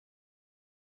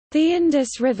The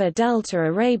Indus River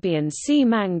Delta-Arabian Sea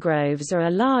mangroves are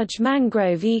a large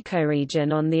mangrove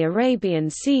ecoregion on the Arabian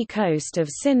Sea coast of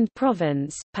Sindh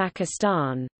province,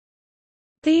 Pakistan.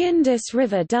 The Indus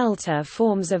River Delta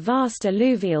forms a vast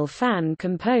alluvial fan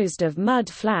composed of mud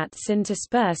flats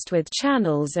interspersed with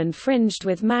channels and fringed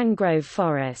with mangrove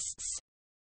forests.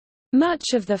 Much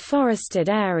of the forested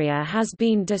area has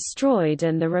been destroyed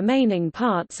and the remaining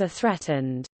parts are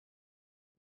threatened.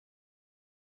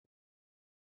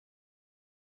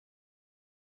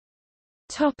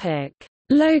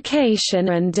 Location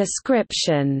and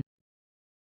description.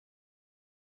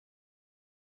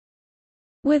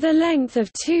 With a length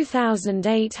of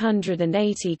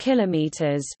 2,880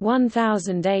 kilometers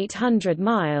 (1,800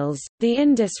 miles), the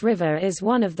Indus River is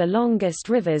one of the longest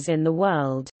rivers in the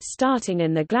world, starting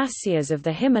in the glaciers of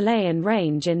the Himalayan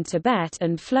range in Tibet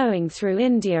and flowing through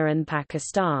India and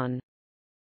Pakistan.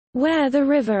 Where the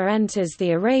river enters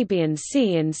the Arabian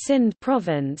Sea in Sindh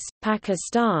province,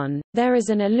 Pakistan, there is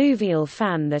an alluvial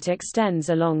fan that extends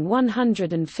along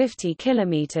 150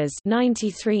 kilometers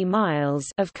 (93 miles)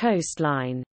 of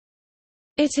coastline.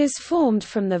 It is formed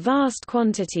from the vast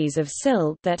quantities of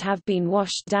silt that have been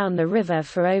washed down the river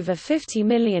for over 50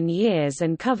 million years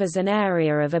and covers an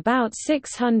area of about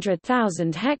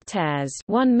 600,000 hectares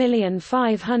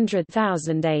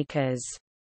 (1,500,000 acres).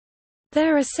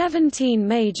 There are 17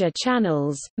 major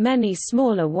channels, many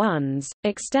smaller ones,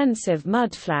 extensive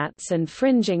mudflats and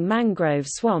fringing mangrove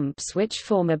swamps which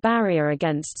form a barrier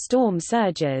against storm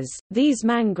surges. These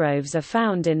mangroves are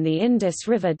found in the Indus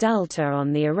River Delta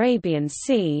on the Arabian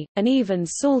Sea, an even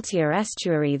saltier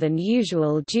estuary than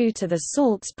usual due to the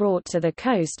salts brought to the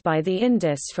coast by the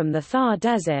Indus from the Thar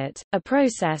Desert, a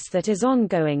process that is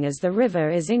ongoing as the river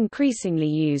is increasingly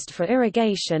used for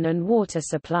irrigation and water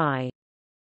supply.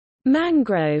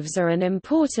 Mangroves are an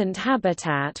important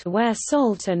habitat where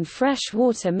salt and fresh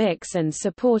water mix and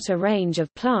support a range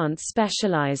of plants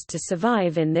specialized to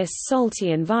survive in this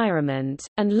salty environment,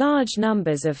 and large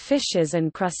numbers of fishes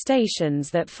and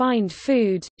crustaceans that find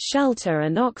food, shelter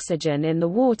and oxygen in the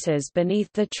waters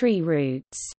beneath the tree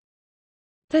roots.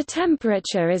 The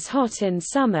temperature is hot in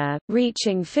summer,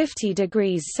 reaching 50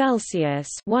 degrees Celsius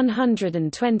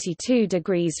 (122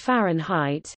 degrees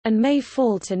Fahrenheit), and may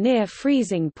fall to near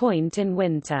freezing point in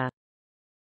winter.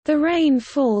 The rain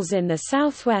falls in the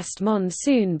southwest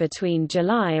monsoon between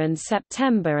July and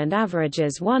September and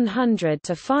averages 100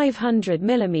 to 500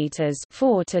 mm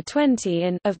 (4 to 20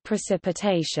 in) of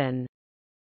precipitation.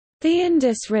 The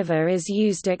Indus River is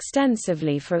used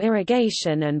extensively for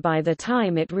irrigation, and by the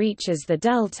time it reaches the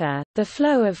delta, the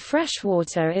flow of fresh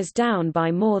water is down by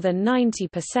more than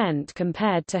 90%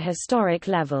 compared to historic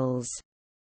levels.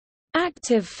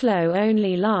 Active flow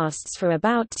only lasts for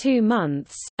about 2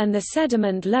 months, and the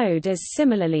sediment load is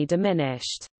similarly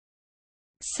diminished.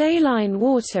 Saline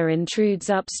water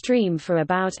intrudes upstream for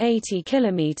about 80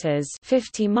 kilometers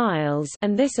 (50 miles),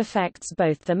 and this affects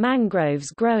both the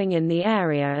mangroves growing in the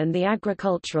area and the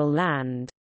agricultural land.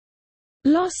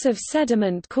 Loss of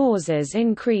sediment causes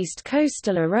increased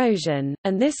coastal erosion,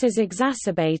 and this is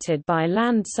exacerbated by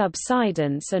land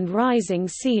subsidence and rising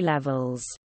sea levels.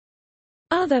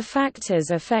 Other factors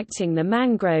affecting the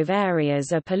mangrove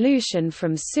areas are pollution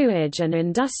from sewage and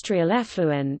industrial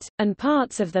effluent, and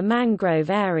parts of the mangrove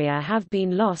area have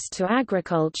been lost to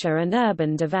agriculture and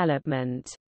urban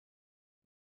development.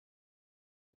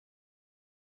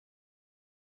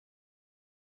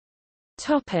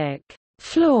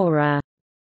 Flora.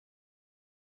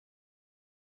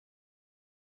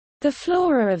 The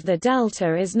flora of the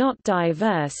delta is not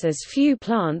diverse as few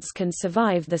plants can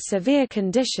survive the severe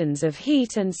conditions of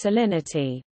heat and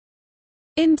salinity.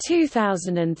 In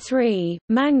 2003,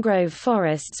 mangrove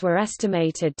forests were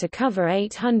estimated to cover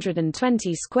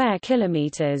 820 square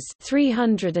kilometers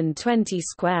 (320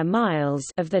 square miles)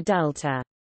 of the delta.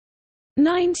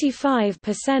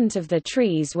 95% of the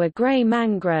trees were grey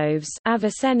mangroves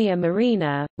Avicennia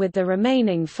marina, with the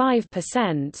remaining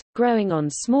 5%, growing on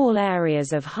small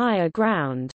areas of higher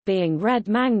ground, being red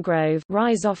mangrove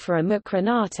Rhizophora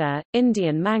mucronata,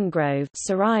 Indian mangrove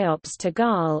Cereops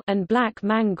tegal, and black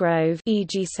mangrove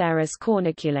Aegiceras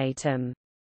corniculatum.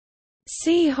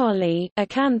 Sea holly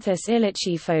Acanthus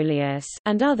illicifolius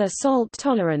and other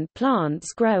salt-tolerant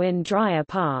plants grow in drier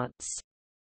parts.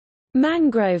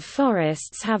 Mangrove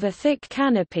forests have a thick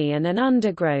canopy and an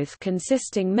undergrowth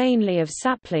consisting mainly of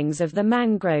saplings of the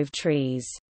mangrove trees.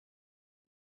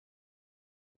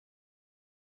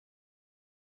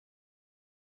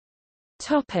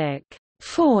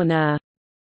 Fauna.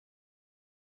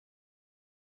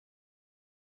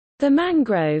 The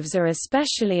mangroves are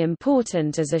especially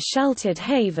important as a sheltered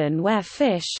haven where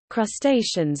fish,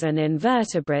 crustaceans and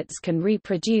invertebrates can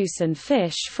reproduce, and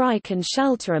fish fry can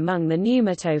shelter among the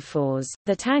pneumatophores,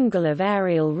 the tangle of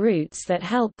aerial roots that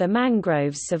help the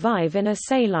mangroves survive in a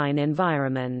saline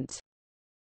environment.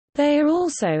 They are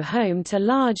also home to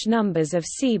large numbers of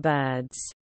seabirds.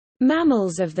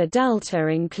 Mammals of the delta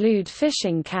include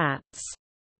fishing cats.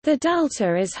 The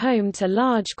delta is home to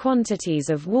large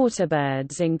quantities of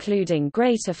waterbirds including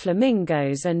greater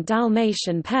flamingos and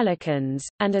Dalmatian pelicans,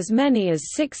 and as many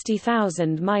as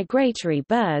 60,000 migratory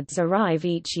birds arrive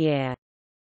each year.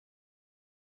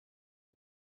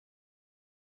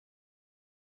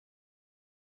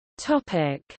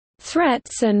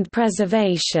 Threats and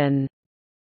preservation.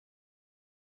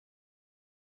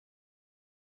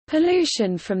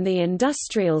 Pollution from the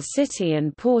industrial city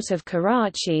and port of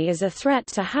Karachi is a threat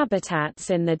to habitats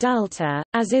in the delta,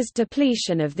 as is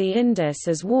depletion of the Indus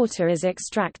as water is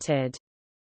extracted.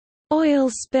 Oil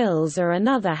spills are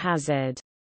another hazard.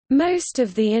 Most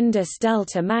of the Indus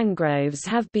Delta mangroves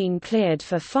have been cleared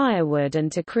for firewood and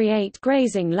to create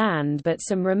grazing land, but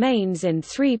some remains in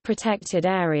 3 protected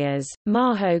areas,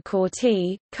 Maho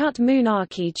Korti, Kut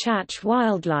Munaki Chach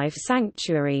Wildlife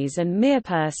Sanctuaries and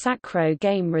Mirpur Sakro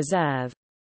Game Reserve.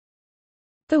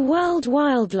 The World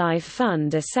Wildlife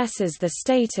Fund assesses the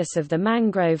status of the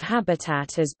mangrove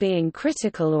habitat as being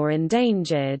critical or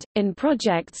endangered. In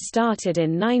projects started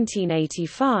in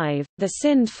 1985, the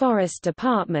Sindh Forest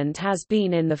Department has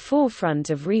been in the forefront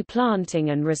of replanting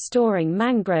and restoring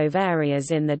mangrove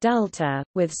areas in the delta,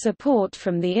 with support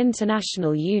from the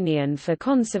International Union for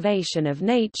Conservation of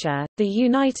Nature, the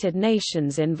United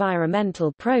Nations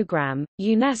Environmental Programme,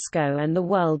 UNESCO and the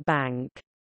World Bank.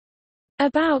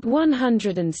 About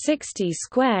 160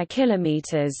 square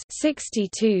kilometers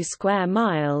 (62 square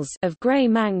miles) of grey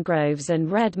mangroves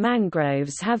and red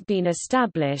mangroves have been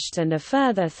established, and a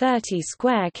further 30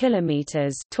 square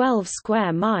kilometers (12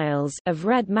 square miles) of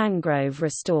red mangrove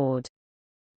restored.